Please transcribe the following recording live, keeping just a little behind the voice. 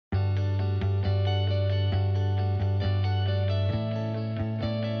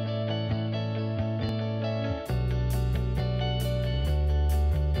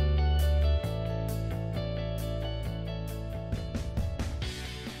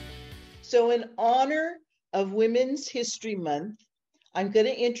So in honor of Women's History Month, I'm going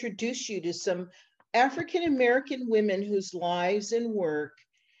to introduce you to some African-American women whose lives and work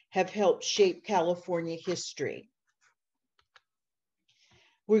have helped shape California history.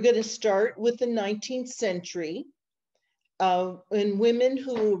 We're going to start with the 19th century and women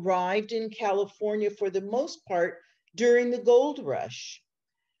who arrived in California for the most part during the gold rush.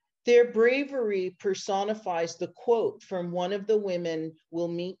 Their bravery personifies the quote from one of the women we'll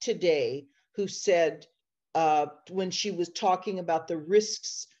meet today, who said when she was talking about the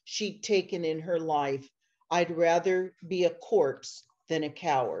risks she'd taken in her life, "I'd rather be a corpse than a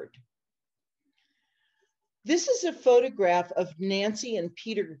coward." This is a photograph of Nancy and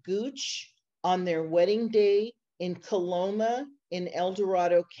Peter Gooch on their wedding day in Coloma in El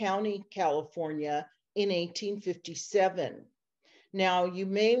Dorado County, California in 1857. Now, you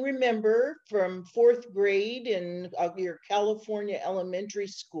may remember from 4th grade in your California elementary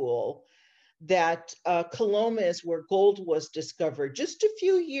school that Coloma is where gold was discovered just a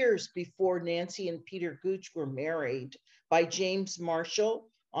few years before Nancy and Peter Gooch were married by James Marshall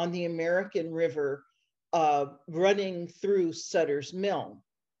on the American River running through Sutter's Mill.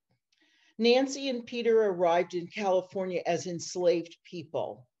 Nancy and Peter arrived in California as enslaved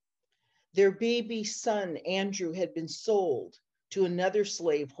people. Their baby son, Andrew, had been sold to another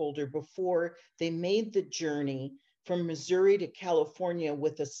slaveholder before they made the journey from Missouri to California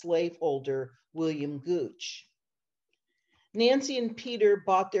with a slaveholder, William Gooch. Nancy and Peter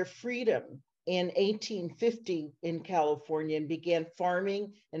bought their freedom in 1850 in California and began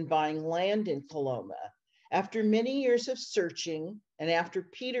farming and buying land in Coloma. After many years of searching, and after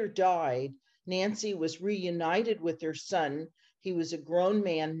Peter died, Nancy was reunited with her son. He was a grown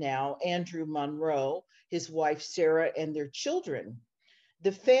man now, Andrew Monroe, his wife Sarah, and their children.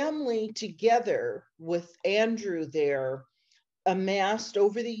 The family, together with Andrew there, amassed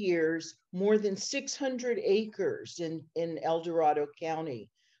over the years more than 600 acres in El Dorado County,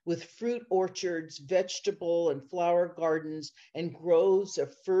 with fruit orchards, vegetable and flower gardens, and groves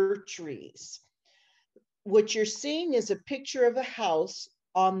of fir trees. What you're seeing is a picture of a house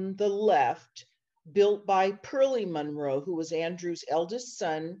on the left built by Pearlie Monroe, who was Andrew's eldest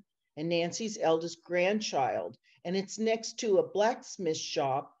son and Nancy's eldest grandchild. And it's next to a blacksmith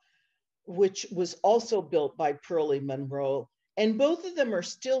shop, which was also built by Pearlie Monroe. And both of them are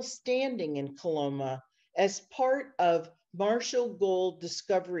still standing in Coloma as part of Marshall Gold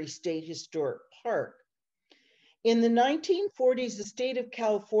Discovery State Historic Park. In the 1940s, the state of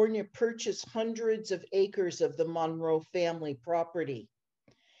California purchased hundreds of acres of the Monroe family property.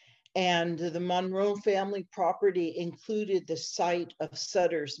 And the Monroe family property included the site of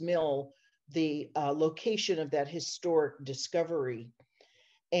Sutter's Mill, the location of that historic discovery.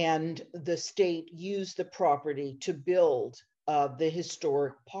 And the state used the property to build the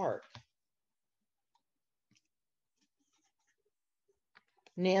historic park.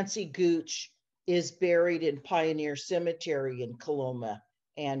 Nancy Gooch is buried in Pioneer Cemetery in Coloma,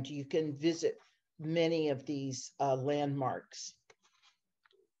 and you can visit many of these landmarks.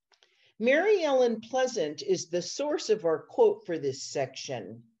 Mary Ellen Pleasant is the source of our quote for this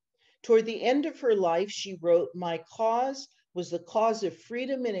section. Toward the end of her life, she wrote, "My cause was the cause of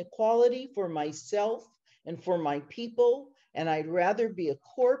freedom and equality for myself and for my people, and I'd rather be a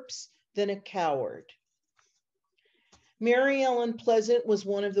corpse than a coward." Mary Ellen Pleasant was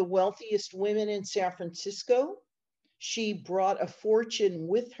one of the wealthiest women in San Francisco. She brought a fortune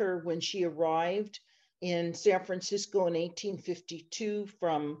with her when she arrived in San Francisco in 1852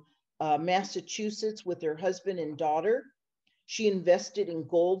 from Massachusetts with her husband and daughter. She invested in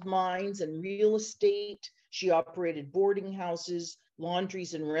gold mines and real estate. She operated boarding houses,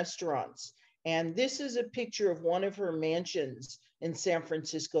 laundries, and restaurants. And this is a picture of one of her mansions in San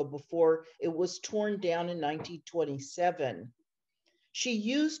Francisco before it was torn down in 1927. She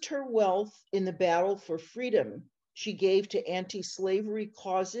used her wealth in the battle for freedom. She gave to anti-slavery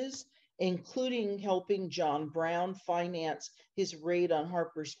causes, including helping John Brown finance his raid on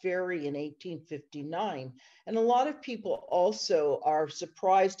Harper's Ferry in 1859. And a lot of people also are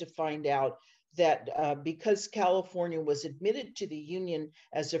surprised to find out that because California was admitted to the Union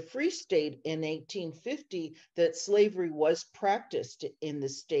as a free state in 1850, that slavery was practiced in the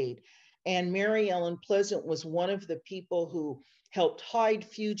state. And Mary Ellen Pleasant was one of the people who helped hide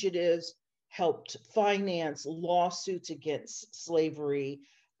fugitives, helped finance lawsuits against slavery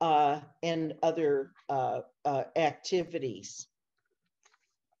and other activities.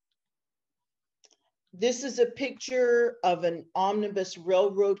 This is a picture of an omnibus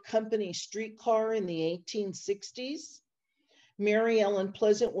railroad company streetcar in the 1860s. Mary Ellen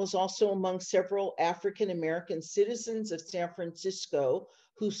Pleasant was also among several African-American citizens of San Francisco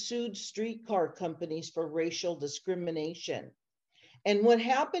who sued streetcar companies for racial discrimination. And what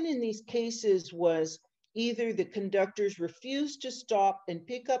happened in these cases was either the conductors refused to stop and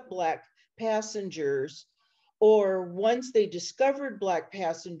pick up Black passengers, or once they discovered Black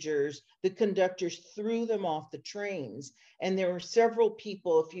passengers, the conductors threw them off the trains. And there were several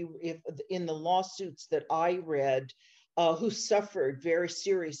people, if in the lawsuits that I read, who suffered very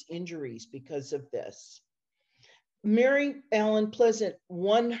serious injuries because of this. Mary Ellen Pleasant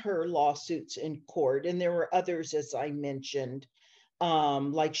won her lawsuits in court, and there were others, as I mentioned,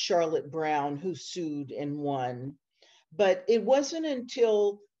 like Charlotte Brown, who sued and won. But it wasn't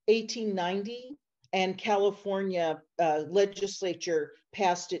until 1890 and California legislature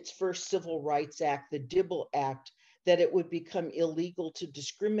passed its first Civil Rights Act, the Dibble Act, that it would become illegal to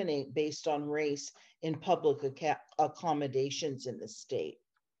discriminate based on race in public accommodations in the state.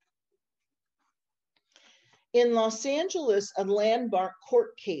 In Los Angeles, a landmark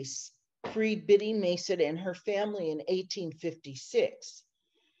court case freed Biddy Mason and her family in 1856.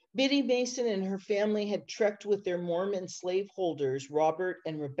 Biddy Mason and her family had trekked with their Mormon slaveholders, Robert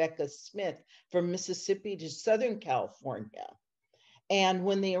and Rebecca Smith, from Mississippi to Southern California. And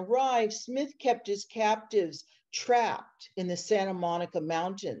when they arrived, Smith kept his captives trapped in the Santa Monica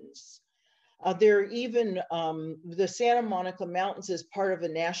Mountains. There are even, the Santa Monica Mountains is part of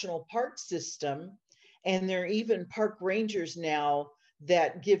a national park system, and there are even park rangers now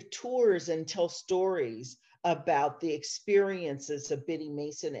that give tours and tell stories about the experiences of Biddy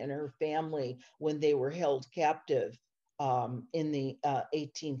Mason and her family when they were held captive in the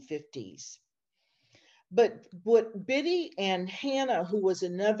 1850s. But what Biddy and Hannah, who was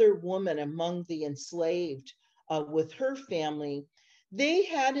another woman among the enslaved with her family, they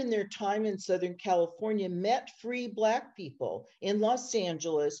had in their time in Southern California met free Black people in Los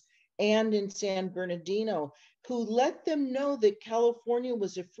Angeles and in San Bernardino, who let them know that California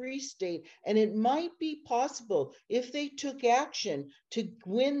was a free state and it might be possible if they took action to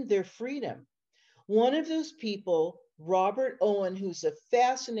win their freedom. One of those people, Robert Owen, who's a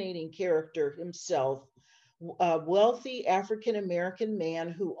fascinating character himself, a wealthy African-American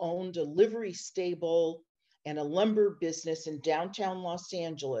man who owned a livery stable and a lumber business in downtown Los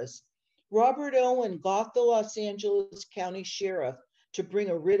Angeles. Robert Owen got the Los Angeles County Sheriff to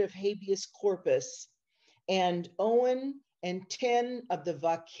bring a writ of habeas corpus, and Owen and 10 of the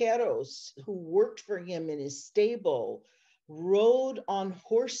vaqueros who worked for him in his stable rode on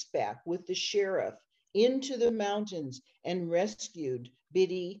horseback with the sheriff into the mountains and rescued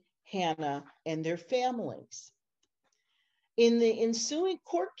Biddy, Hannah, and their families. In the ensuing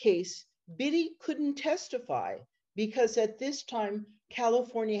court case, Biddy couldn't testify because at this time,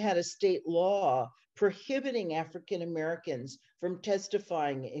 California had a state law prohibiting African Americans from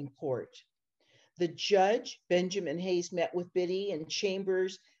testifying in court. The judge, Benjamin Hayes, met with Biddy in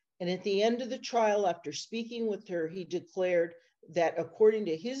chambers, and at the end of the trial, after speaking with her, he declared that according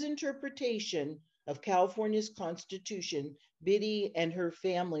to his interpretation of California's Constitution, Biddy and her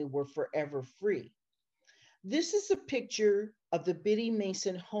family were forever free. This is a picture of the Biddy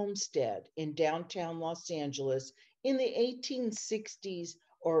Mason homestead in downtown Los Angeles in the 1860s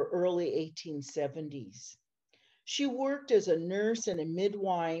or early 1870s. She worked as a nurse and a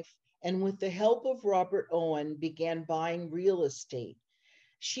midwife, and with the help of Robert Owen, began buying real estate.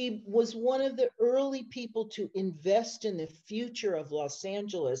 She was one of the early people to invest in the future of Los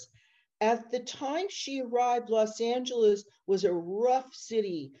Angeles. At the time she arrived, Los Angeles was a rough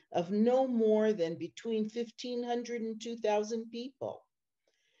city of no more than between 1,500 and 2,000 people.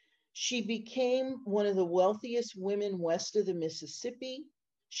 She became one of the wealthiest women west of the Mississippi.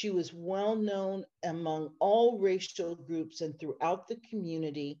 She was well known among all racial groups and throughout the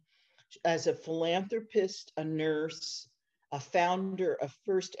community as a philanthropist, a nurse, a founder of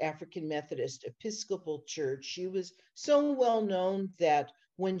First African Methodist Episcopal Church. She was so well known that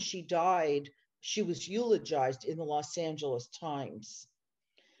when she died, she was eulogized in the Los Angeles Times.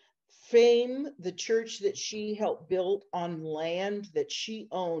 Fame, the church that she helped build on land that she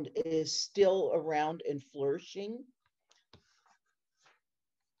owned, is still around and flourishing.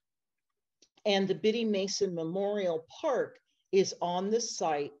 And the Biddy Mason Memorial Park is on the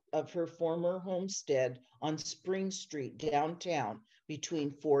site of her former homestead on Spring Street, downtown,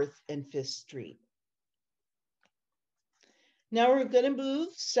 between 4th and 5th Street. Now we're going to move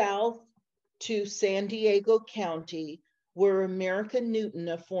south to San Diego County, where America Newton,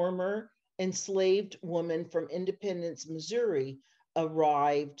 a former enslaved woman from Independence, Missouri,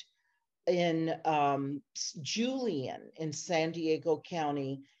 arrived in Julian in San Diego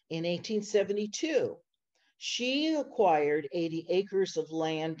County in 1872. She acquired 80 acres of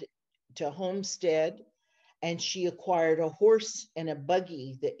land to homestead, and she acquired a horse and a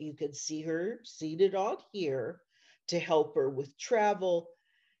buggy that you could see her seated on here to help her with travel.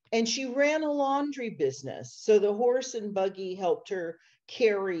 And she ran a laundry business. So the horse and buggy helped her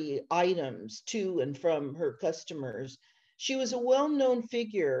carry items to and from her customers. She was a well-known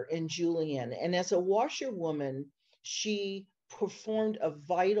figure in Julian, and as a washerwoman, she performed a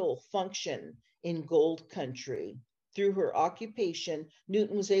vital function in gold country. Through her occupation,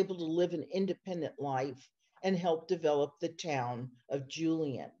 Newton was able to live an independent life and help develop the town of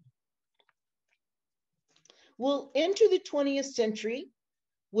Julian. We'll enter the 20th century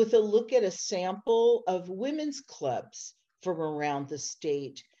with a look at a sample of women's clubs from around the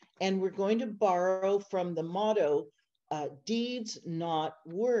state. And we're going to borrow from the motto, deeds, not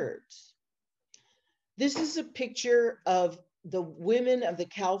words. This is a picture of the women of the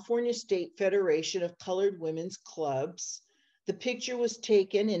California State Federation of Colored Women's Clubs. The picture was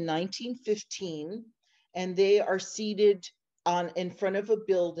taken in 1915, and they are seated in front of a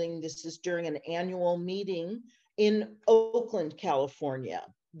building. This is during an annual meeting in Oakland, California.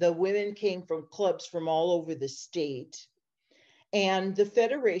 The women came from clubs from all over the state, and the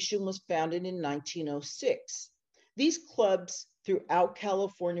Federation was founded in 1906. These clubs throughout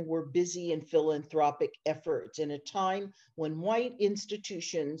California were busy in philanthropic efforts in a time when white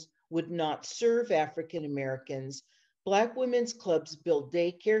institutions would not serve African Americans. Black women's clubs built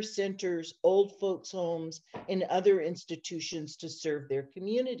daycare centers, old folks' homes, and other institutions to serve their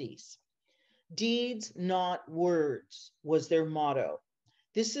communities. Deeds, not words, was their motto.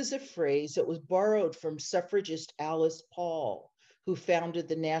 This is a phrase that was borrowed from suffragist Alice Paul, who founded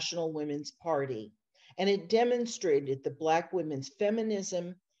the National Women's Party, and it demonstrated the Black women's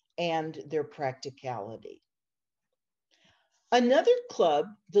feminism and their practicality. Another club,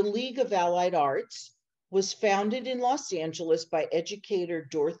 the League of Allied Arts, was founded in Los Angeles by educator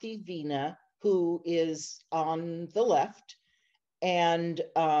Dorothy Vina, who is on the left, and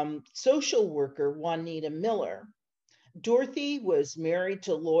social worker Juanita Miller. Dorothy was married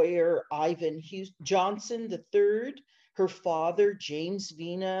to lawyer Ivan Johnson III. Her father, James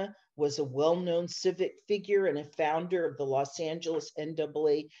Vina, was a well-known civic figure and a founder of the Los Angeles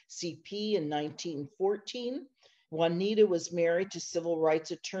NAACP in 1914. Juanita was married to civil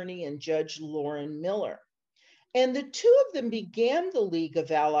rights attorney and Judge Loren Miller. And the two of them began the League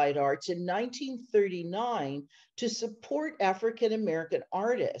of Allied Arts in 1939 to support African American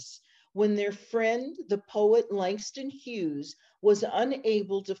artists when their friend, the poet Langston Hughes, was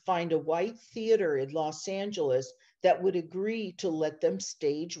unable to find a white theater in Los Angeles that would agree to let them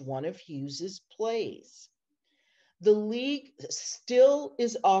stage one of Hughes's plays. The League still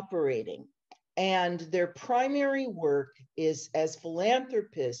is operating, and their primary work is as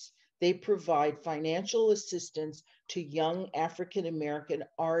philanthropists. They provide financial assistance to young African American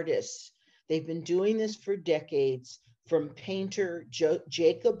artists. They've been doing this for decades, from painter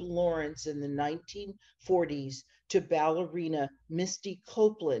Jacob Lawrence in the 1940s to ballerina Misty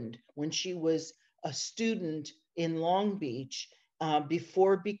Copeland when she was a student in Long Beach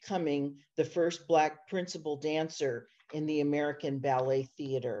before becoming the first Black principal dancer in the American Ballet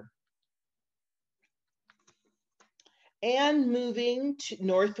Theater. And moving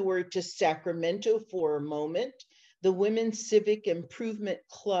northward to Sacramento for a moment, the Women's Civic Improvement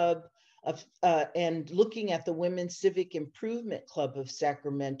Club and looking at the Women's Civic Improvement Club of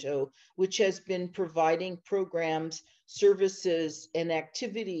Sacramento, which has been providing programs, services, and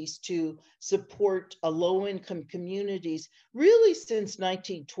activities to support low-income communities really since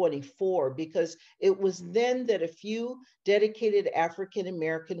 1924, because it was then that a few dedicated African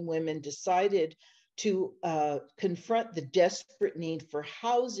American women decided to confront the desperate need for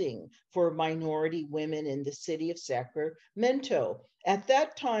housing for minority women in the city of Sacramento. At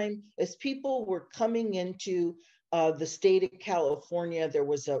that time, as people were coming into the state of California, there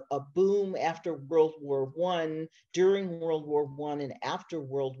was a boom after World War I, during World War I, and after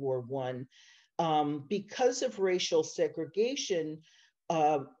World War I. Because of racial segregation,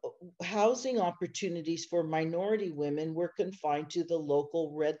 housing opportunities for minority women were confined to the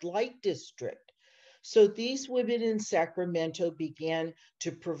local red light district. So these women in Sacramento began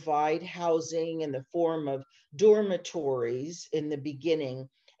to provide housing in the form of dormitories in the beginning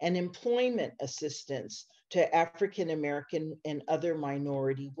and employment assistance to African American and other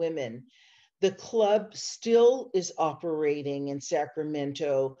minority women. The club still is operating in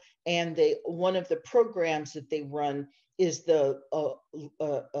Sacramento, and one of the programs that they run is the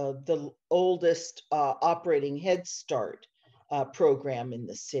oldest operating Head Start program in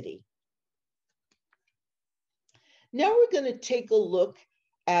the city. Now we're going to take a look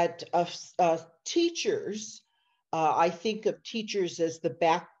at teachers, I think of teachers as the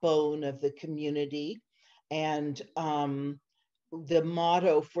backbone of the community. And the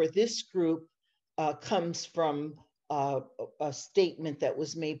motto for this group comes from a statement that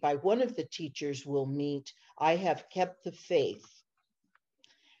was made by one of the teachers we'll meet: I have kept the faith.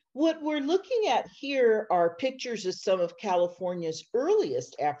 What we're looking at here are pictures of some of California's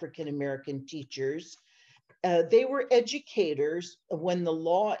earliest African-American teachers. They were educators when the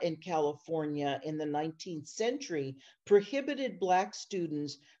law in California in the 19th century prohibited Black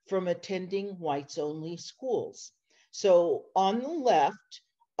students from attending whites-only schools. So on the left,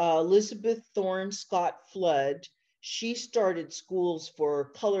 Elizabeth Thorne Scott Flood, she started schools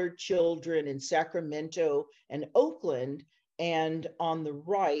for colored children in Sacramento and Oakland. And on the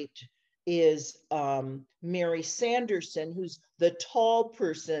right is Mary Sanderson, who's the tall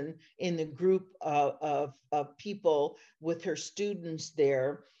person in the group of people with her students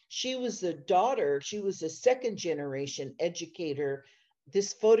there. She was the daughter, she was a second generation educator.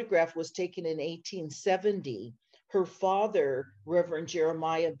 This photograph was taken in 1870. Her father, Reverend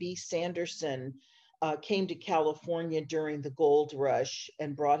Jeremiah B. Sanderson, came to California during the gold rush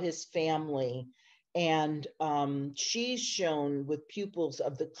and brought his family. And she's shown with pupils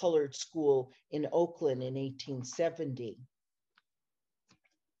of the colored school in Oakland in 1870.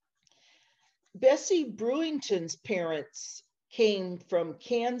 Bessie Brewington's parents came from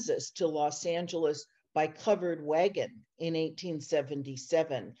Kansas to Los Angeles by covered wagon in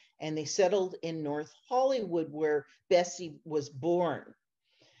 1877, and they settled in North Hollywood, where Bessie was born.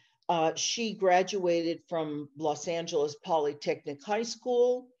 She graduated from Los Angeles Polytechnic High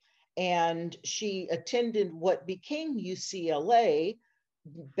School, and she attended what became UCLA.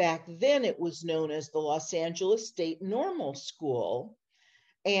 Back then, it was known as the Los Angeles State Normal School.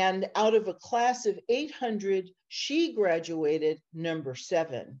 And out of a class of 800, she graduated number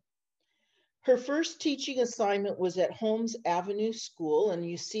 7. Her first teaching assignment was at Holmes Avenue School, and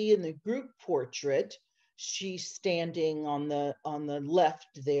you see in the group portrait, she's standing on the left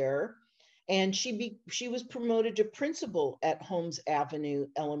there. And she was promoted to principal at Holmes Avenue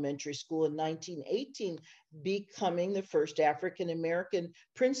Elementary School in 1918, becoming the first African-American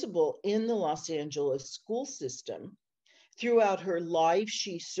principal in the Los Angeles school system. Throughout her life,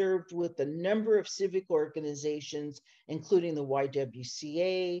 she served with a number of civic organizations, including the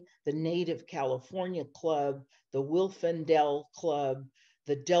YWCA, the Native California Club, the Wilfendale Club,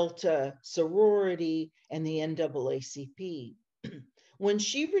 the Delta Sorority, and the NAACP. When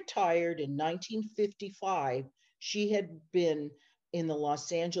she retired in 1955, she had been in the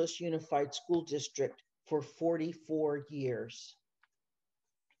Los Angeles Unified School District for 44 years.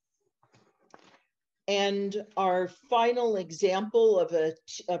 And our final example of a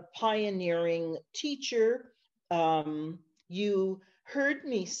pioneering teacher, you heard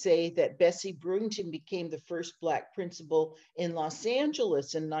me say that Bessie Brewington became the first Black principal in Los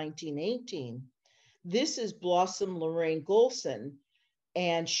Angeles in 1918. This is Blossom Lorraine Golson,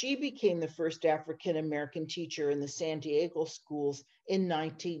 and she became the first African-American teacher in the San Diego schools in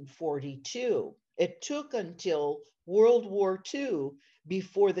 1942. It took until World War II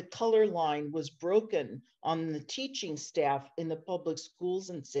before the color line was broken on the teaching staff in the public schools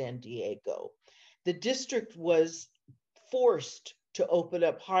in San Diego. The district was forced to open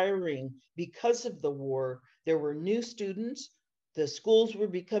up hiring because of the war. There were new students, the schools were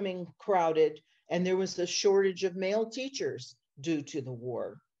becoming crowded, and there was a shortage of male teachers due to the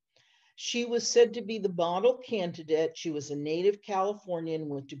war. She was said to be the model candidate. She was a native Californian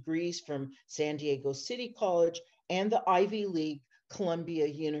with degrees from San Diego City College and the Ivy League Columbia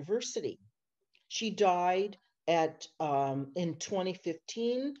University. She died in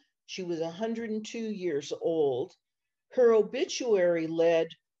 2015. She was 102 years old. Her obituary led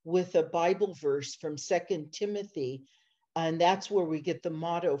with a Bible verse from 2 Timothy, and that's where we get the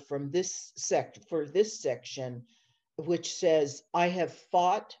motto from this section, which says, I have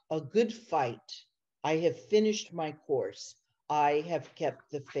fought a good fight. I have finished my course. I have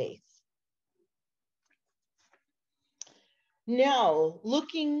kept the faith. Now,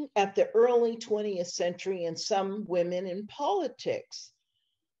 looking at the early 20th century and some women in politics,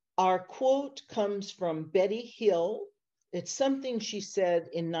 our quote comes from Betty Hill. It's something she said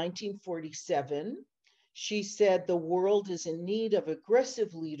in 1947. She said, the world is in need of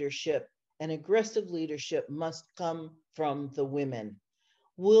aggressive leadership, and aggressive leadership must come from the women.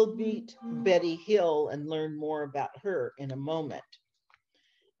 We'll meet Betty Hill and learn more about her in a moment.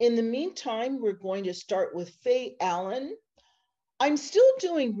 In the meantime, we're going to start with Faye Allen. I'm still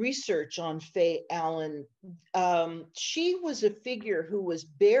doing research on Faye Allen. She was a figure who was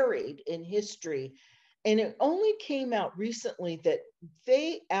buried in history, And it only came out recently that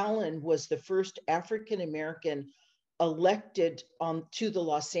Faye Allen was the first African-American elected to the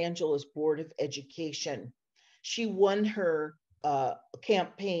Los Angeles Board of Education. She won her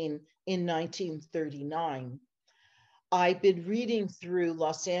campaign in 1939. I've been reading through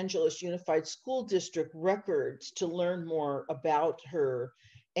Los Angeles Unified School District records to learn more about her.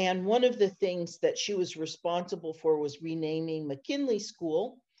 And one of the things that she was responsible for was renaming McKinley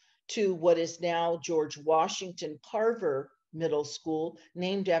School to what is now George Washington Carver Middle School,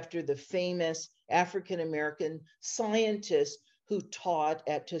 named after the famous African-American scientist who taught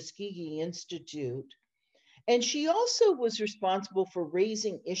at Tuskegee Institute. And she also was responsible for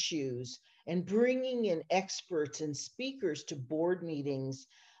raising issues and bringing in experts and speakers to board meetings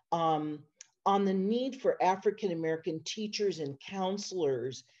on the need for African-American teachers and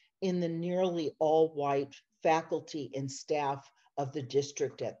counselors in the nearly all-white faculty and staff of the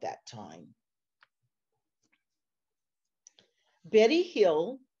district at that time. Betty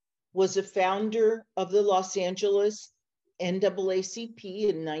Hill was a founder of the Los Angeles NAACP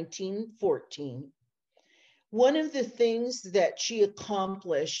in 1914. One of the things that she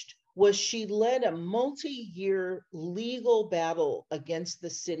accomplished was she led a multi-year legal battle against the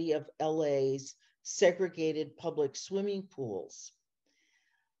city of LA's segregated public swimming pools.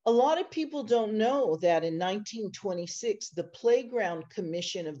 A lot of people don't know that in 1926, the Playground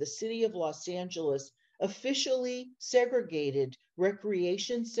Commission of the City of Los Angeles officially segregated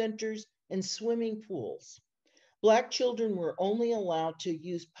recreation centers and swimming pools. Black children were only allowed to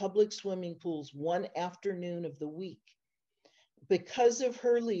use public swimming pools one afternoon of the week. Because of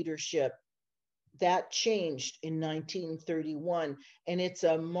her leadership, that changed in 1931. And it's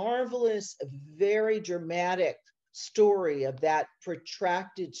a marvelous, very dramatic story of that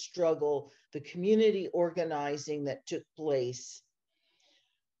protracted struggle, the community organizing that took place.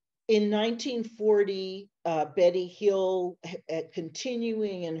 In 1940, Betty Hill,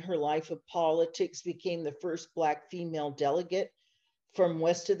 continuing in her life of politics, became the first Black female delegate from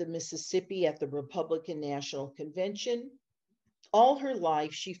west of the Mississippi at the Republican National Convention. All her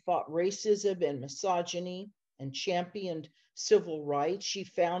life, she fought racism and misogyny and championed civil rights. She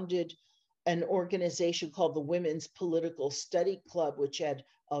founded an organization called the Women's Political Study Club, which had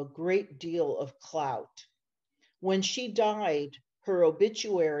a great deal of clout. When she died, her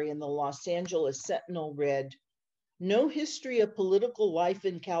obituary in the Los Angeles Sentinel read, "No history of political life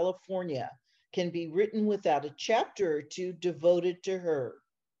in California can be written without a chapter or two devoted to her."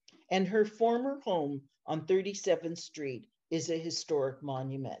 And her former home on 37th Street is a historic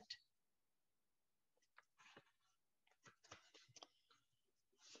monument.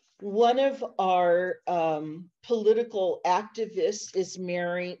 One of our political activists is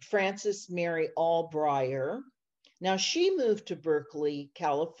Frances Mary Allbrier. Now, she moved to Berkeley,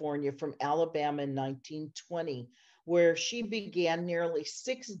 California from Alabama in 1920, where she began nearly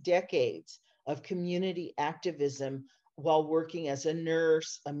 6 decades of community activism while working as a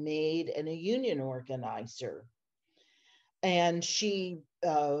nurse, a maid, and a union organizer. And she,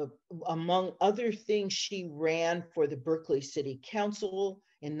 among other things, she ran for the Berkeley City Council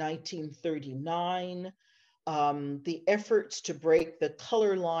in 1939. The efforts to break the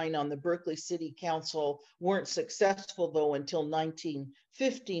color line on the Berkeley City Council weren't successful, though, until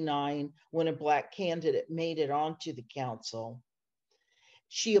 1959, when a Black candidate made it onto the council.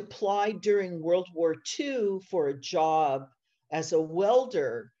 She applied during World War II for a job as a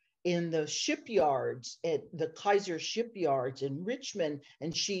welder in the shipyards, at the Kaiser shipyards in Richmond,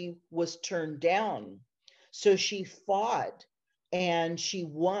 and she was turned down. So she fought and she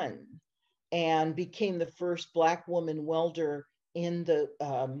won and became the first Black woman welder in the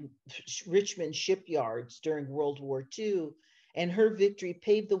Richmond shipyards during World War II. And her victory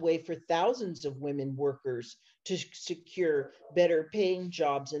paved the way for thousands of women workers to secure better paying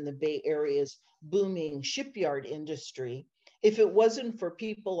jobs in the Bay Area's booming shipyard industry. If it wasn't for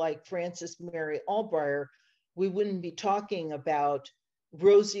people like Frances Mary Allbrier, we wouldn't be talking about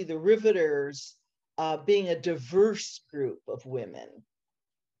Rosie the Riveters being a diverse group of women.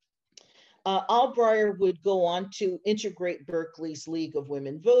 Allbrier would go on to integrate Berkeley's League of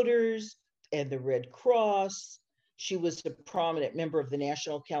Women Voters and the Red Cross. She was a prominent member of the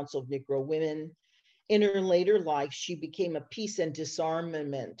National Council of Negro Women. In her later life, she became a peace and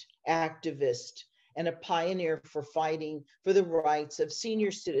disarmament activist and a pioneer for fighting for the rights of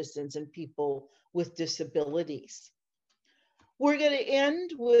senior citizens and people with disabilities. We're going to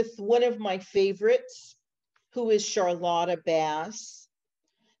end with one of my favorites, who is Charlotta Bass.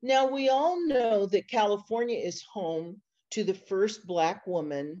 Now, we all know that California is home to the first Black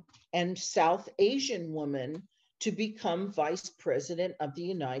woman and South Asian woman to become Vice President of the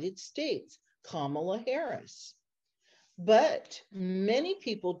United States. Kamala Harris. But many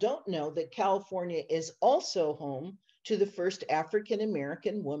people don't know that California is also home to the first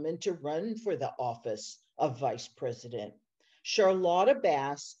African-American woman to run for the office of vice president. Charlotta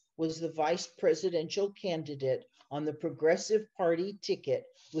Bass was the vice presidential candidate on the Progressive Party ticket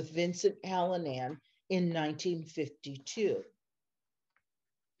with Vincent Hallinan in 1952.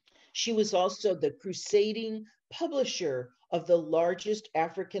 She was also the crusading publisher of the largest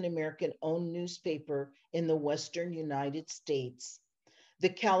African-American owned newspaper in the Western United States. The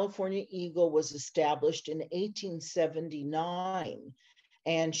California Eagle was established in 1879,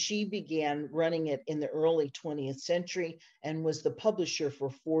 and she began running it in the early 20th century and was the publisher for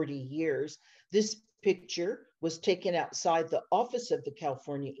 40 years. This picture was taken outside the office of the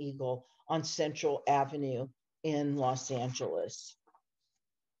California Eagle on Central Avenue in Los Angeles.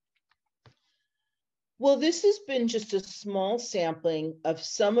 Well, this has been just a small sampling of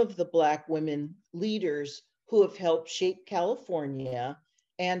some of the Black women leaders who have helped shape California,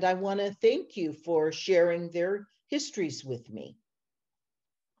 and I want to thank you for sharing their histories with me.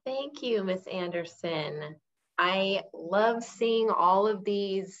 Thank you, Ms. Anderson. I love seeing all of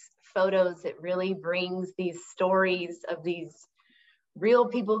these photos. It really brings these stories of these real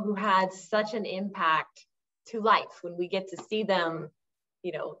people who had such an impact to life when we get to see them,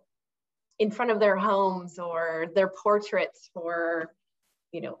 you know, in front of their homes or their portraits for,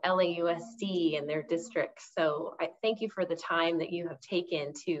 you know, LAUSD and their districts. So I thank you for the time that you have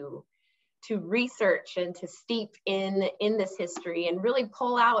taken to research and to steep in this history and really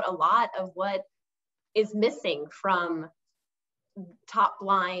pull out a lot of what is missing from top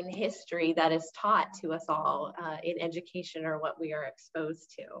line history that is taught to us all in education, or what we are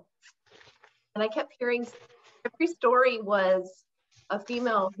exposed to. And I kept hearing every story was a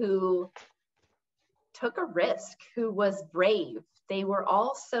female who took a risk, who was brave. They were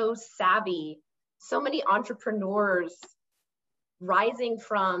all so savvy, so many entrepreneurs rising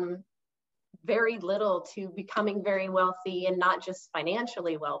from very little to becoming very wealthy, and not just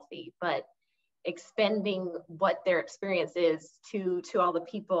financially wealthy, but expending what their experience is to all the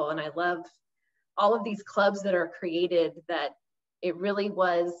people. And I love all of these clubs that are created, that it really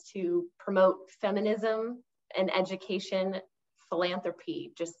was to promote feminism and education,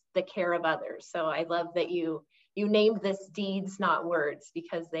 philanthropy, just the care of others. So I love that you named this deeds, not words,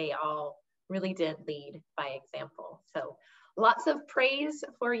 because they all really did lead by example. So lots of praise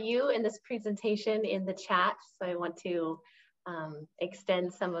for you in this presentation in the chat. So I want to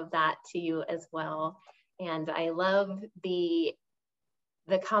extend some of that to you as well. And I love the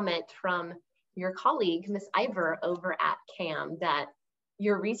comment from your colleague, Ms. Ivor, over at CAM, that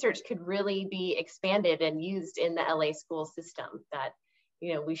your research could really be expanded and used in the LA school system, that,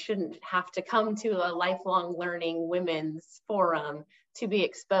 you know, we shouldn't have to come to a lifelong learning women's forum to be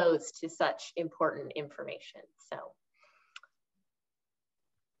exposed to such important information. So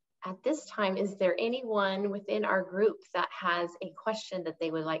at this time, is there anyone within our group that has a question that they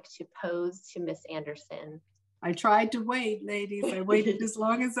would like to pose to Ms. Anderson? I tried to wait, ladies. I waited as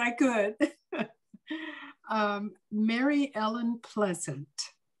long as I could. Mary Ellen Pleasant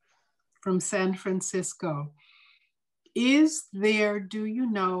from San Francisco. Is there, do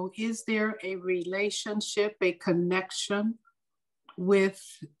you know, is there a relationship, a connection with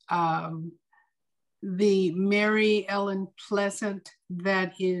the Mary Ellen Pleasant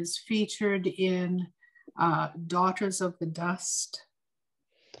that is featured in Daughters of the Dust?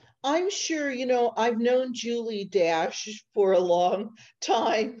 I'm sure, you know, I've known Julie Dash for a long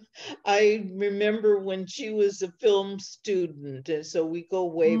time. I remember when she was a film student, and so we go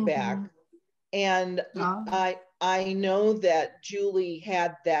way back. And I know that Julie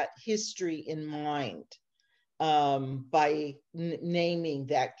had that history in mind by naming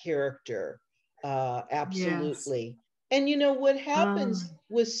that character. Absolutely. Yes. And you know what happens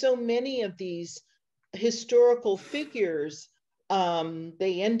with so many of these historical figures,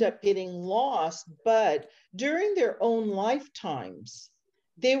 they end up getting lost, but during their own lifetimes,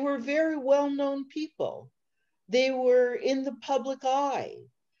 they were very well-known people. They were in the public eye.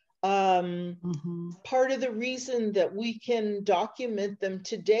 Part of the reason that we can document them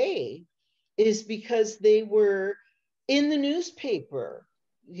today is because they were in the newspaper,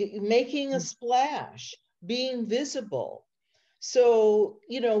 making a splash, being visible. So,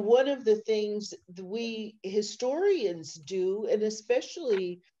 you know, one of the things that we historians do, and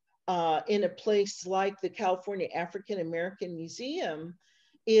especially in a place like the California African American Museum,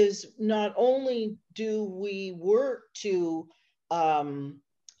 is not only do we work to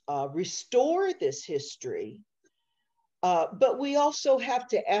restore this history, but we also have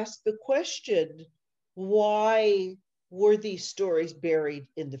to ask the question, why were these stories buried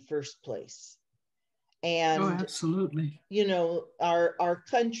in the first place? And, oh, absolutely. you know, our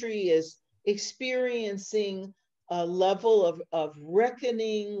country is experiencing a level of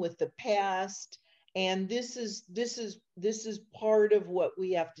reckoning with the past. And this is part of what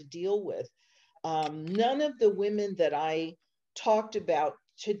we have to deal with. None of the women that I talked about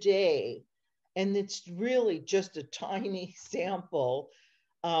today, and it's really just a tiny sample,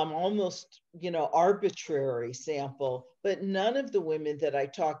 almost, you know, arbitrary sample, but none of the women that I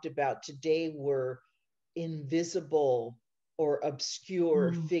talked about today were invisible or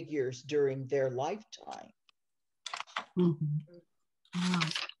obscure figures during their lifetime. Wow.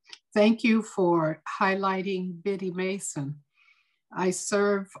 Thank you for highlighting Biddy Mason. I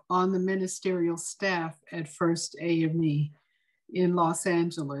serve on the ministerial staff at First AME in Los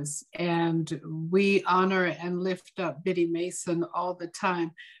Angeles, and we honor and lift up Biddy Mason all the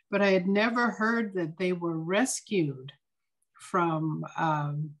time, but I had never heard that they were rescued from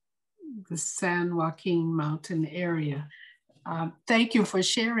the San Joaquin Mountain area. Thank you for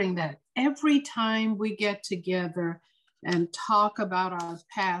sharing that. Every time we get together and talk about our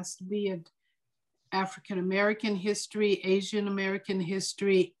past, be it African American history, Asian American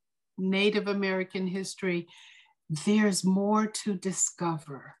history, Native American history, there's more to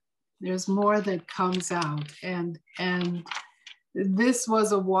discover. There's more that comes out. And this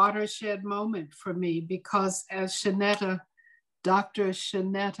was a watershed moment for me because, as Dr.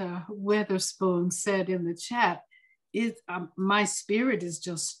 Shanetta Witherspoon said in the chat, my spirit is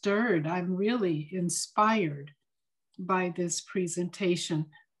just stirred. I'm really inspired by this presentation.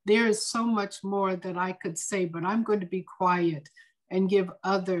 There is so much more that I could say, but I'm going to be quiet and give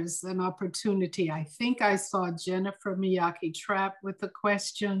others an opportunity. I think I saw Jennifer Miyake Trapp with a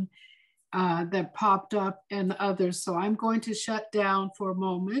question that popped up and others. So I'm going to shut down for a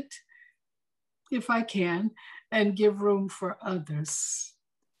moment, if I can, and give room for others.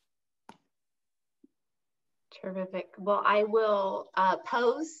 Terrific. Well, I will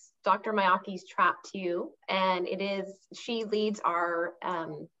pose Dr. Miyake's trap to you, and she leads our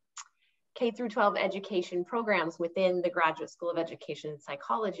K through 12 education programs within the Graduate School of Education and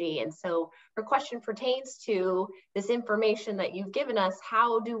Psychology. And so her question pertains to this information that you've given us.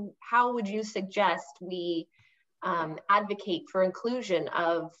 How would you suggest we advocate for inclusion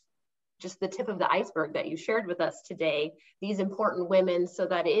of just the tip of the iceberg that you shared with us today, these important women, so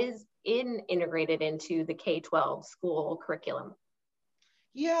that it is integrated into the K-12 school curriculum?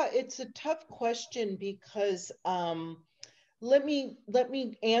 Yeah, it's a tough question because let me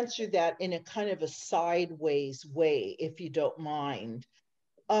answer that in a kind of a sideways way, if you don't mind.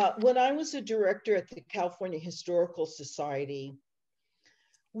 When I was a director at the California Historical Society,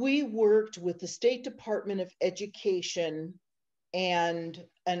 we worked with the State Department of Education and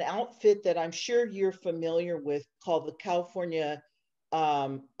an outfit that I'm sure you're familiar with called the California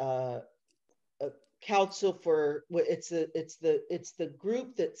Council for, it's the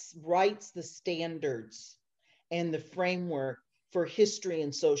group that writes the standards and the framework for history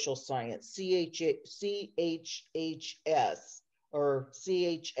and social science, CHHS or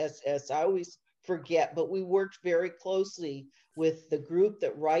CHSS. I always forget, but we worked very closely with the group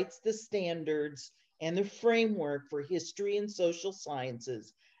that writes the standards and the framework for history and social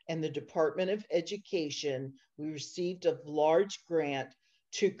sciences and the Department of Education. We received a large grant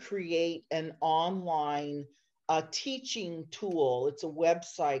to create an online teaching tool. It's a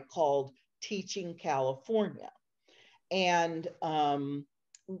website called Teaching California. And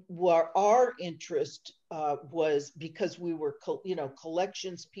what our interest was, because we were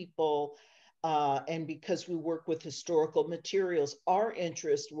collections people and because we work with historical materials, our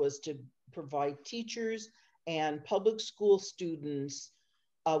interest was to provide teachers and public school students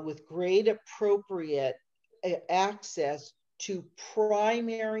with grade appropriate access to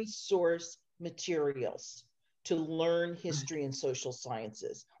primary source materials to learn history and social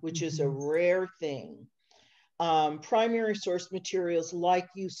sciences, which is a rare thing. Primary source materials like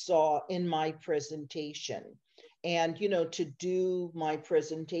you saw in my presentation. And, to do my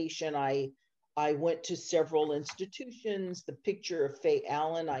presentation, I went to several institutions. The picture of Faye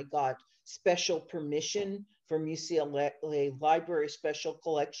Allen, I got special permission from UCLA Library Special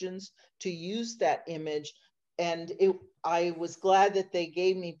Collections to use that image. And I was glad that they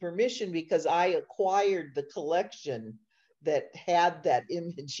gave me permission because I acquired the collection that had that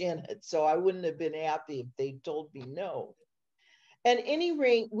image in it. So I wouldn't have been happy if they told me no. At any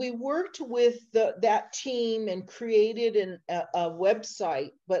rate, we worked with that team and created a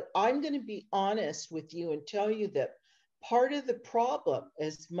website, but I'm going to be honest with you and tell you that part of the problem,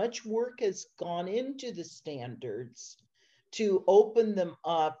 as much work has gone into the standards to open them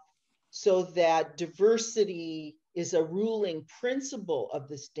up so that diversity is a ruling principle of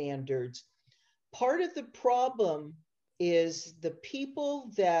the standards. Part of the problem is the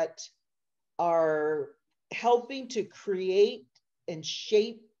people that are helping to create and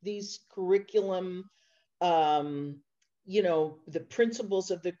shape these curriculum, you know, the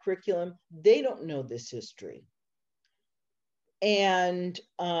principles of the curriculum, they don't know this history. And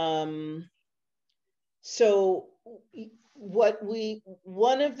so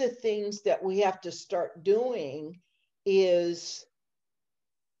one of the things that we have to start doing is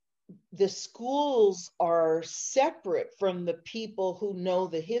the schools are separate from the people who know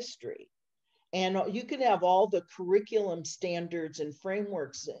the history. And you can have all the curriculum standards and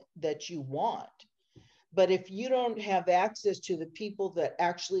frameworks that you want. But if you don't have access to the people that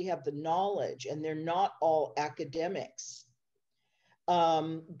actually have the knowledge, and they're not all academics,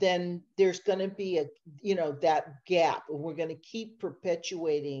 then there's going to be a, you know, that gap, and we're going to keep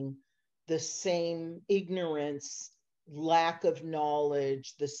perpetuating the same ignorance, lack of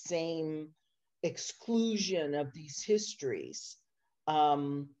knowledge, the same exclusion of these histories.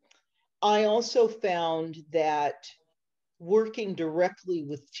 I also found that working directly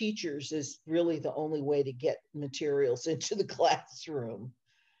with teachers is really the only way to get materials into the classroom.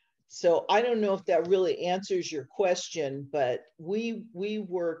 So I don't know if that really answers your question, but we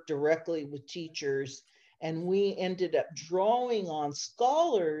work directly with teachers, and we ended up drawing on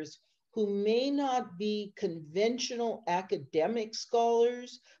scholars who may not be conventional academic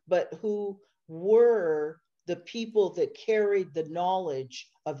scholars, but who were the people that carried the knowledge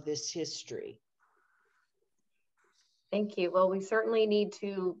of this history. Thank you. Well, we certainly need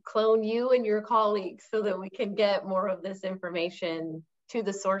to clone you and your colleagues so that we can get more of this information to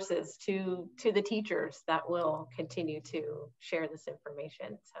the sources, to the teachers that will continue to share this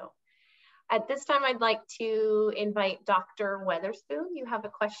information. So at this time, I'd like to invite Dr. Weatherspoon. You have a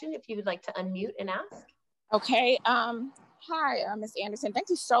question if you would like to unmute and ask. Okay. Hi, Ms. Anderson. Thank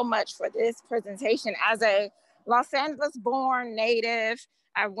you so much for this presentation. As a Los Angeles born native,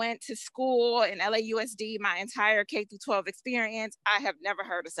 I went to school in LAUSD my entire K through 12 experience. I have never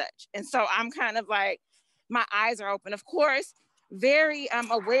heard of such. And so I'm kind of like, my eyes are open. Of course, very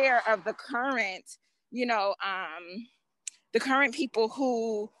aware of the current, you know, the current people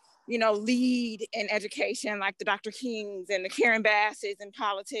who, you know, lead in education, like the Dr. Kings and the Karen Basses in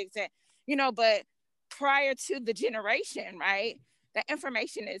politics, and, you know, but prior to the generation, right, the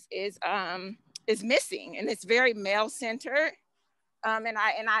information is missing, and it's very male-centered, and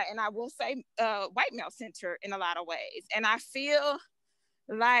I will say white male-centered in a lot of ways. And I feel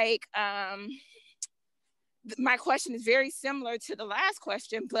like my question is very similar to the last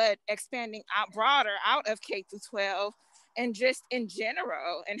question, but expanding out broader out of K through 12, and just in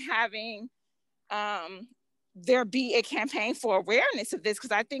general, and having there be a campaign for awareness of this,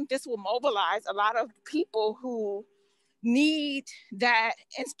 because I think this will mobilize a lot of people who need that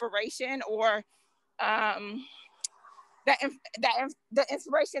inspiration, or the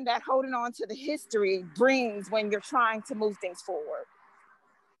inspiration that holding on to the history brings when you're trying to move things forward.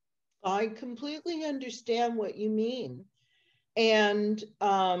 I completely understand what you mean. And,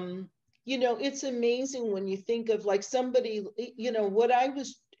 you know, it's amazing when you think of like somebody, you know, what I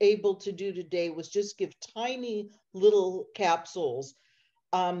was able to do today was just give tiny little capsules.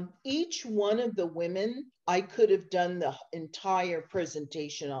 Each one of the women, I could have done the entire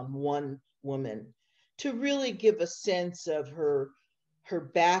presentation on one woman to really give a sense of her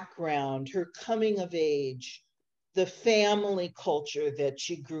background, her coming of age, the family culture that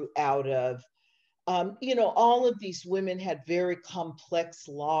she grew out of. You know, all of these women had very complex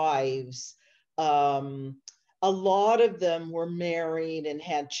lives. A lot of them were married and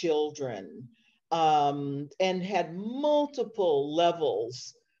had children, and had multiple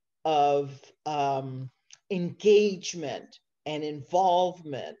levels of engagement and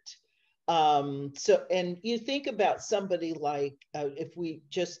involvement. So, and you think about somebody like, if we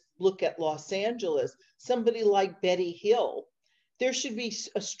just look at Los Angeles, somebody like Betty Hill. There should be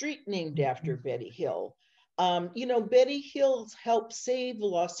a street named after Betty Hill. You know, Betty Hill helped save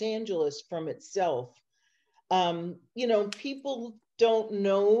Los Angeles from itself. You know, people don't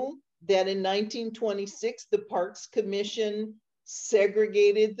know that in 1926, the Parks Commission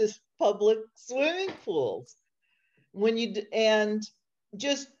segregated the public swimming pools and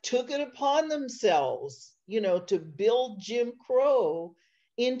just took it upon themselves, you know, to build Jim Crow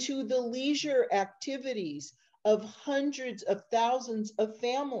into the leisure activities of hundreds of thousands of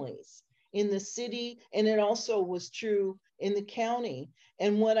families in the city. And it also was true in the county.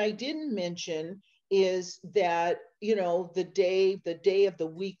 And what I didn't mention is that, you know, the day of the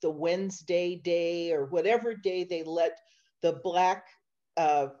week, the Wednesday day, or whatever day they let the Black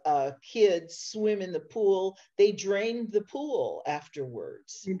kids swim in the pool. They drained the pool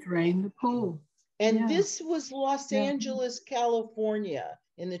afterwards. They drained the pool. And yeah. This was Los Angeles, California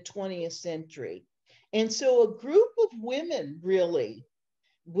in the 20th century. And so a group of women, really,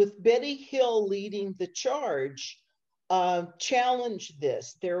 with Betty Hill leading the charge, challenged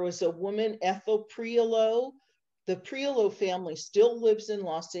this. There was a woman, Ethel Priolo. The Priolo family still lives in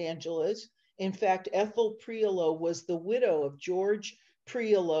Los Angeles. In fact, Ethel Priolo was the widow of George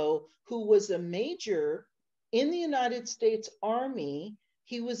Priolo, who was a major in the United States Army.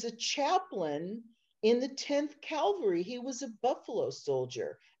 He was a chaplain in the 10th Cavalry. He was a Buffalo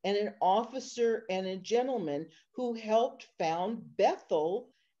soldier and an officer and a gentleman who helped found Bethel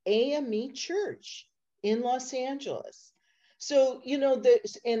AME Church in Los Angeles. So,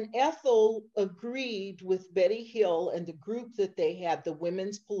 and Ethel agreed with Betty Hill and the group that they had, the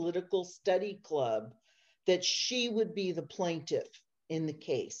Women's Political Study Club, that she would be the plaintiff in the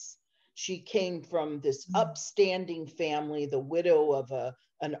case. She came from this upstanding family, the widow of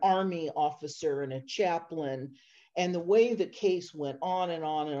an Army officer and a chaplain. And the way the case went on and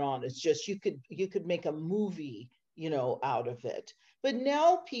on and on, it's just, you could make a movie, out of it. But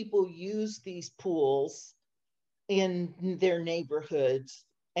now people use these pools in their neighborhoods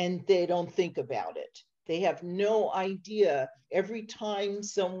and they don't think about it. They have no idea. Every time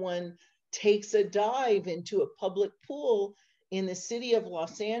someone takes a dive into a public pool in the city of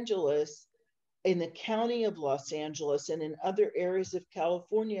Los Angeles, in the county of Los Angeles, and in other areas of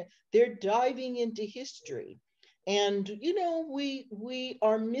California, they're diving into history. And, we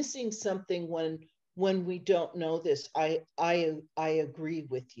are missing something when we don't know this. I agree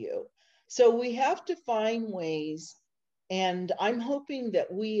with you. So we have to find ways, and I'm hoping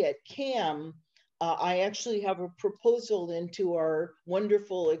that we at CAM, I actually have a proposal into our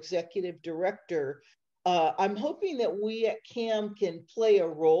wonderful executive director. I'm hoping that we at CAM can play a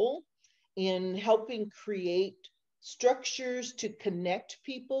role in helping create structures to connect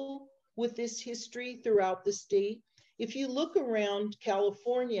people with this history throughout the state. If you look around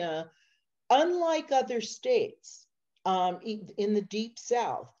California, unlike other states, in the Deep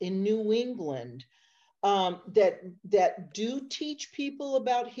South, in New England, that do teach people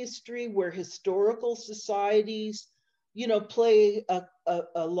about history, where historical societies, play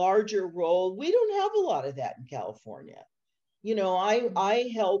a larger role. We don't have a lot of that in California.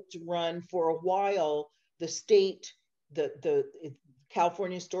 I helped run for a while the state, the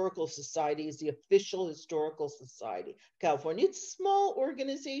California Historical Society is the official historical society of California. It's a small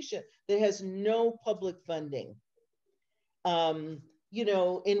organization that has no public funding. In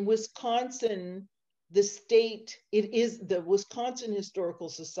Wisconsin, the Wisconsin Historical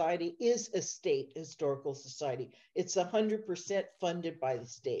Society is a state historical society. It's 100% funded by the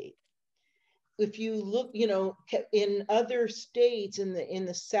state. If you look, in other states in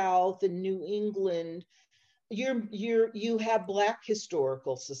the South and New England, you have Black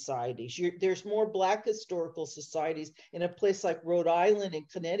historical societies. There's more Black historical societies in a place like Rhode Island and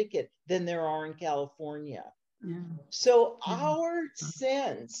Connecticut than there are in California. Yeah. So our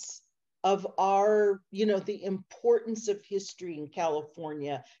sense of the importance of history in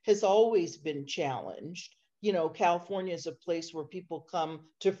California has always been challenged. California is a place where people come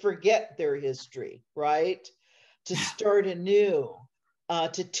to forget their history, right? To start anew,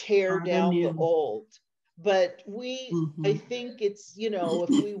 to tear down the old. But I think it's, if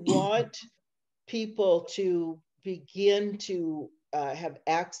we want people to begin to have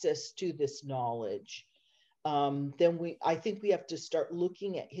access to this knowledge, then I think we have to start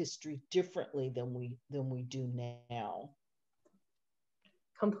looking at history differently than we do now.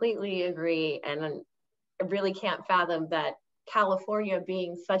 Completely agree. And I really can't fathom that California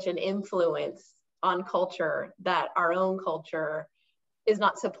being such an influence on culture, that our own culture is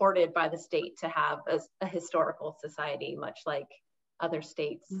not supported by the state to have a historical society, much like other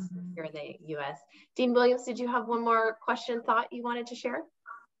states here in the US. Dean Williams, did you have one more question, thought you wanted to share?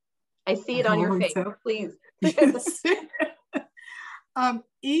 I see it on your face, please. Yes.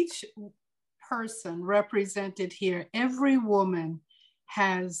 Each person represented here, every woman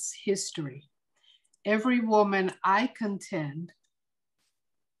has history. Every woman, I contend,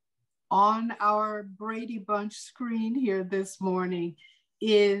 on our Brady Bunch screen here this morning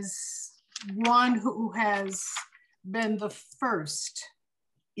is one who has been the first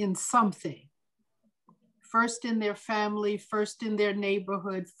in something. First in their family, first in their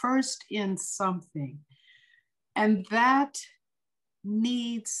neighborhood, first in something. And that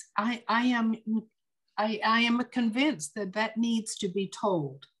needs, I am convinced that needs to be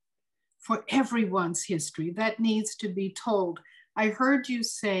told. For everyone's history, that needs to be told. I heard you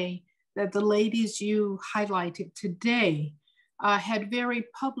say that the ladies you highlighted today had very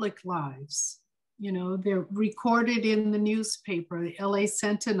public lives. You know, they're recorded in the newspaper, the LA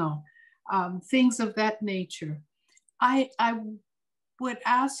Sentinel, things of that nature. I would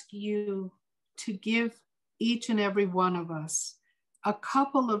ask you to give each and every one of us a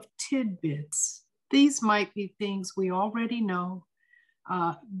couple of tidbits. These might be things we already know,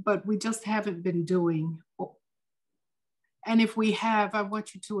 but we just haven't been doing. And if we have, I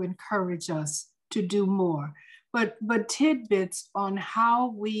want you to encourage us to do more. But tidbits on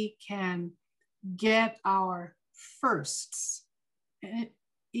how we can get our firsts,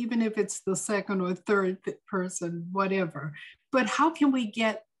 even if it's the second or third person, whatever. But how can we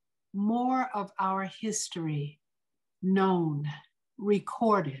get more of our history known,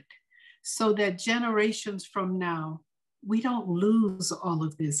 recorded, so that generations from now, we don't lose all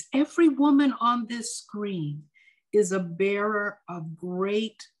of this. Every woman on this screen is a bearer of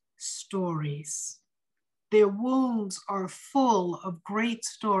great stories. Their wounds are full of great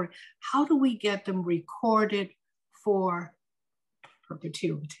story. How do we get them recorded for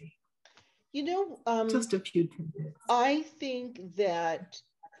perpetuity? You know, just a few tidbits. I think that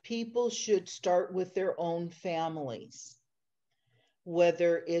people should start with their own families,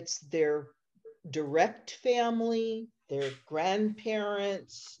 whether it's their direct family, their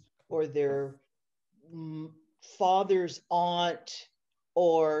grandparents, or their father's aunt,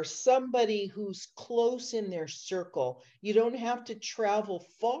 or somebody who's close in their circle. You don't have to travel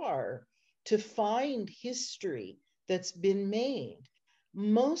far to find history that's been made.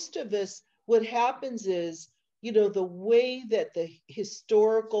 Most of us, what happens is, you know, the way that the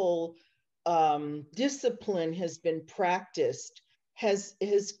historical discipline has been practiced has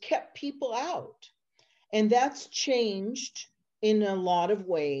kept people out. And that's changed in a lot of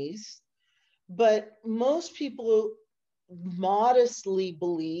ways. But most people modestly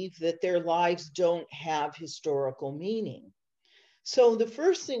believe that their lives don't have historical meaning. So the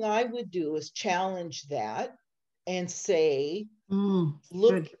first thing I would do is challenge that and say,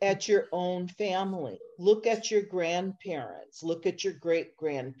 look at your own family, look at your grandparents, look at your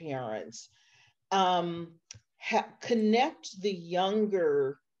great-grandparents, connect the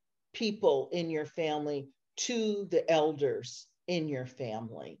younger people in your family to the elders in your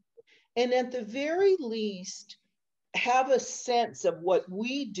family. And at the very least, have a sense of what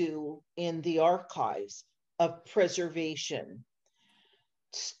we do in the archives of preservation.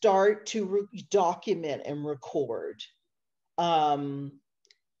 Start to document and record. I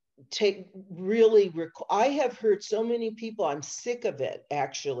have heard so many people, I'm sick of it,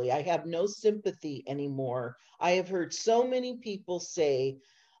 actually. I have no sympathy anymore. I have heard so many people say,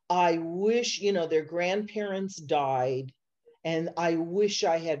 I wish, you know, their grandparents died and I wish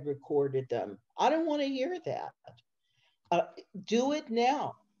I had recorded them. I don't want to hear that. Do it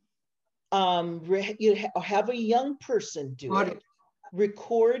now. You have a young person do it.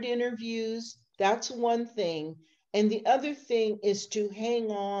 Record interviews. That's one thing. And the other thing is to hang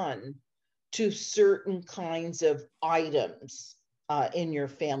on to certain kinds of items in your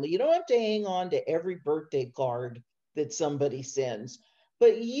family. You don't have to hang on to every birthday card that somebody sends,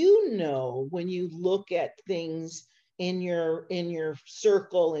 but you know, when you look at things in your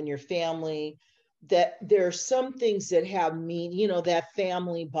circle, in your family, that there are some things that have meaning, you know, that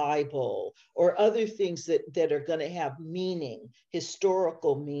family Bible or other things that are going to have meaning,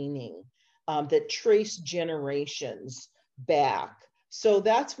 historical meaning, that trace generations back. So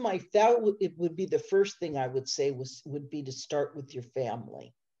that's it would be the first thing I would say would be to start with your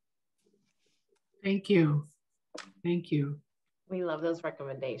family. Thank you. Thank you. We love those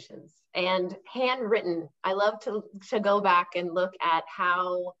recommendations. And handwritten, I love to go back and look at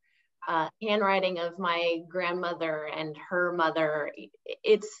how handwriting of my grandmother and her mother,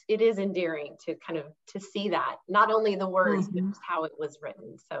 it is endearing to kind of to see that, not only the words, but just how it was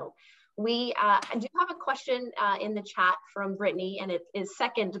written. So I do have a question in the chat from Brittany, and it is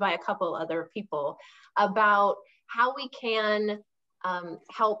seconded by a couple other people about how we can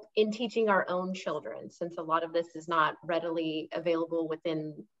help in teaching our own children, since a lot of this is not readily available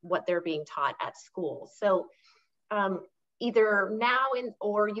within what they're being taught at school. So either now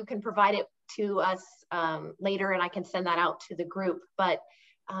or you can provide it to us later and I can send that out to the group, but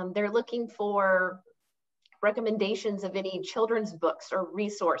they're looking for recommendations of any children's books or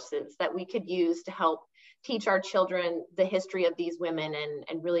resources that we could use to help teach our children the history of these women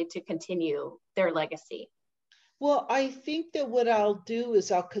and really to continue their legacy. Well, I think that what I'll do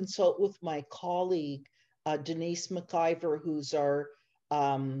is I'll consult with my colleague, Denise McIver, who's our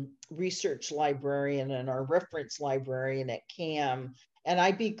research librarian and our reference librarian at CAM. And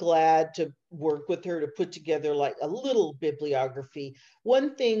I'd be glad to work with her to put together like a little bibliography.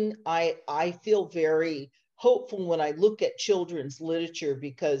 One thing I feel very hopeful when I look at children's literature,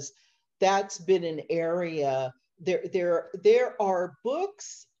 because that's been an area. There are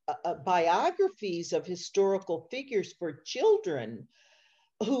books, biographies of historical figures for children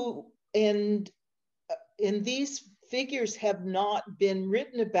who, and these figures have not been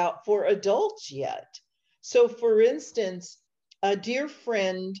written about for adults yet. So for instance, a dear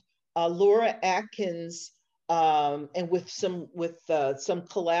friend, Laura Atkins, and with some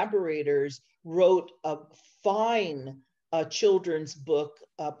collaborators, wrote a fine children's book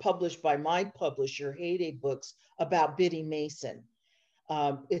published by my publisher, Heyday Books, about Biddy Mason.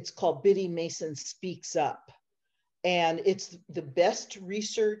 It's called Biddy Mason Speaks Up. And it's the best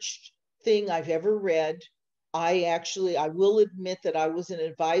researched thing I've ever read. I will admit that I was an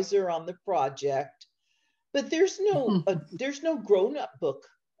advisor on the project, but there's no grown-up book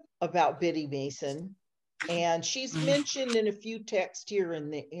about Biddy Mason. And she's mentioned in a few texts here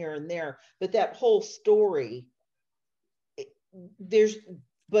and there, but that whole story,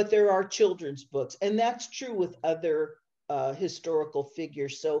 but there are children's books, and that's true with other historical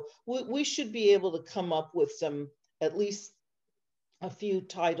figures. So we should be able to come up with at least a few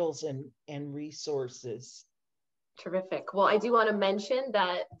titles and resources. Terrific. Well, I do want to mention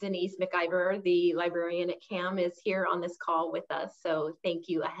that Denise McIver, the librarian at CAM, is here on this call with us. So thank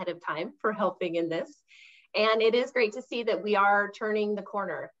you ahead of time for helping in this. And it is great to see that we are turning the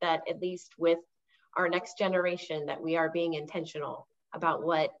corner, that at least with our next generation, that we are being intentional about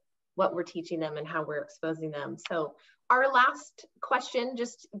what we're teaching them and how we're exposing them. So our last question,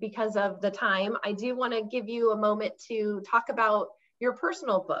 just because of the time, I do want to give you a moment to talk about your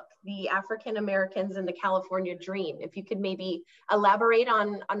personal book, The African Americans in the California Dream. If you could maybe elaborate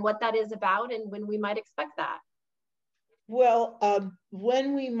on what that is about and when we might expect that. Well,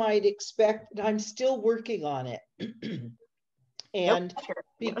 when we might expect, I'm still working on it. And,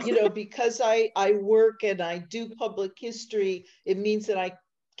 because I work and I do public history, it means that I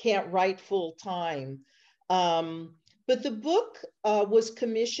can't write full time. But the book was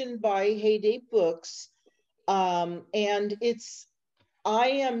commissioned by Heyday Books, and I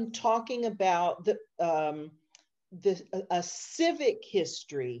am talking about a civic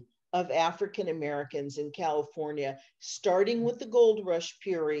history of African Americans in California, starting with the Gold Rush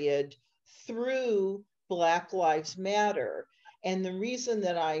period through Black Lives Matter. And the reason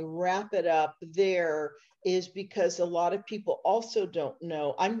that I wrap it up there is because a lot of people also don't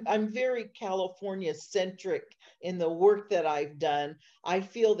know. I'm very California centric in the work that I've done. I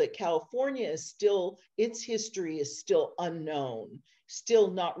feel that California is still, its history is still unknown,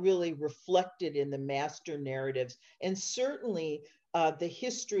 still not really reflected in the master narratives. And certainly the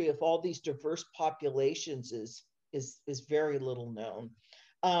history of all these diverse populations is very little known.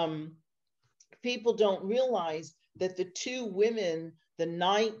 People don't realize that the two women, the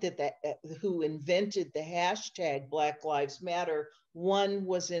night who invented the hashtag Black Lives Matter, one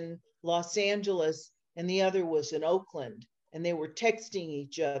was in Los Angeles and the other was in Oakland, and they were texting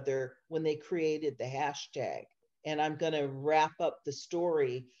each other when they created the hashtag. And I'm going to wrap up the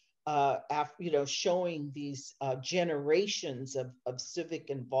story after, showing these generations of civic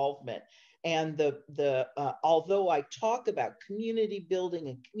involvement. And although I talk about community building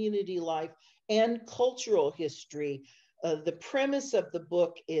and community life and cultural history, the premise of the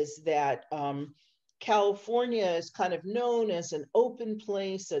book is that California is kind of known as an open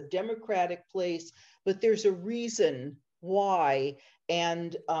place, a democratic place, but there's a reason why.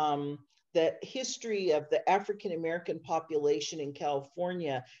 And the history of the African American population in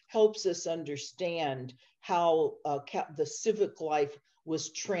California helps us understand how the civic life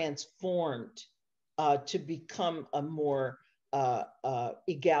was transformed to become a more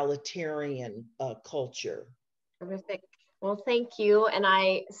egalitarian culture. Terrific. Well, thank you. And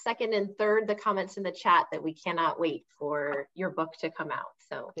I second and third the comments in the chat that we cannot wait for your book to come out.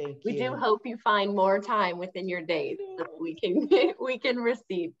 So we do hope you find more time within your days so we can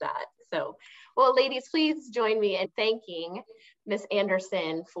receive that. So, well, ladies, please join me in thanking Ms.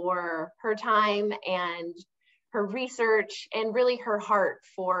 Anderson for her time and her research and really her heart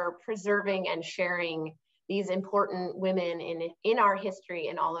for preserving and sharing these important women in our history,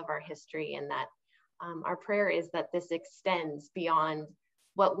 in all of our history, and that our prayer is that this extends beyond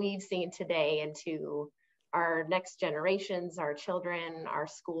what we've seen today into our next generations, our children, our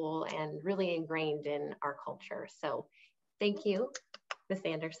school, and really ingrained in our culture. So thank you, Ms.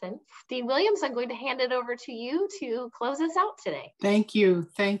 Anderson. Dean Williams, I'm going to hand it over to you to close us out today. Thank you.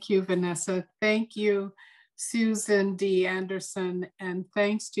 Thank you, Vanessa. Thank you, Susan D. Anderson, and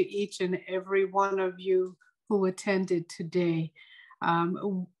thanks to each and every one of you who attended today.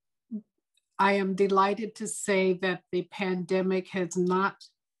 I am delighted to say that the pandemic has not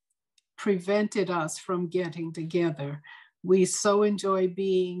prevented us from getting together. We so enjoy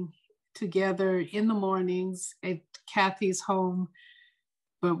being together in the mornings at Kathy's home,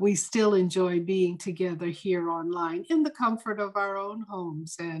 but we still enjoy being together here online in the comfort of our own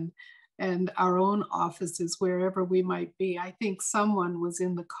homes and our own offices, wherever we might be. I think someone was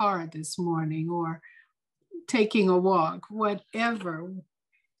in the car this morning or taking a walk, whatever.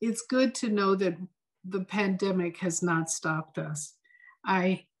 It's good to know that the pandemic has not stopped us.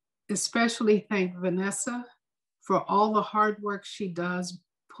 I especially thank Vanessa for all the hard work she does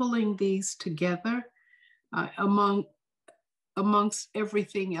pulling these together amongst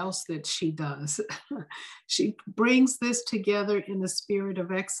everything else that she does. She brings this together in a spirit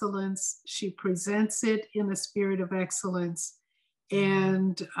of excellence. She presents it in a spirit of excellence,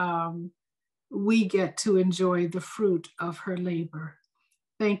 and we get to enjoy the fruit of her labor.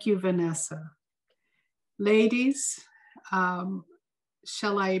 Thank you, Vanessa. Ladies,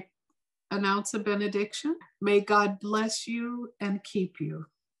 shall I announce a benediction? May God bless you and keep you.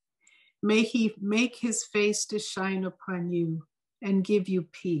 May he make his face to shine upon you and give you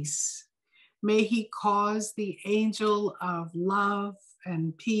peace. May he cause the angel of love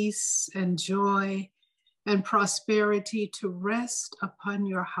and peace and joy and prosperity to rest upon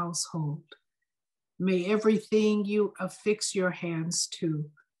your household. May everything you affix your hands to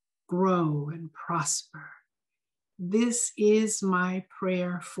grow and prosper. This is my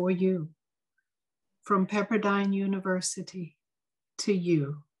prayer for you. From Pepperdine University to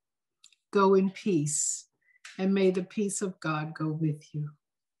you. Go in peace, and may the peace of God go with you.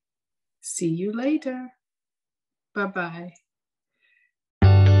 See you later. Bye-bye.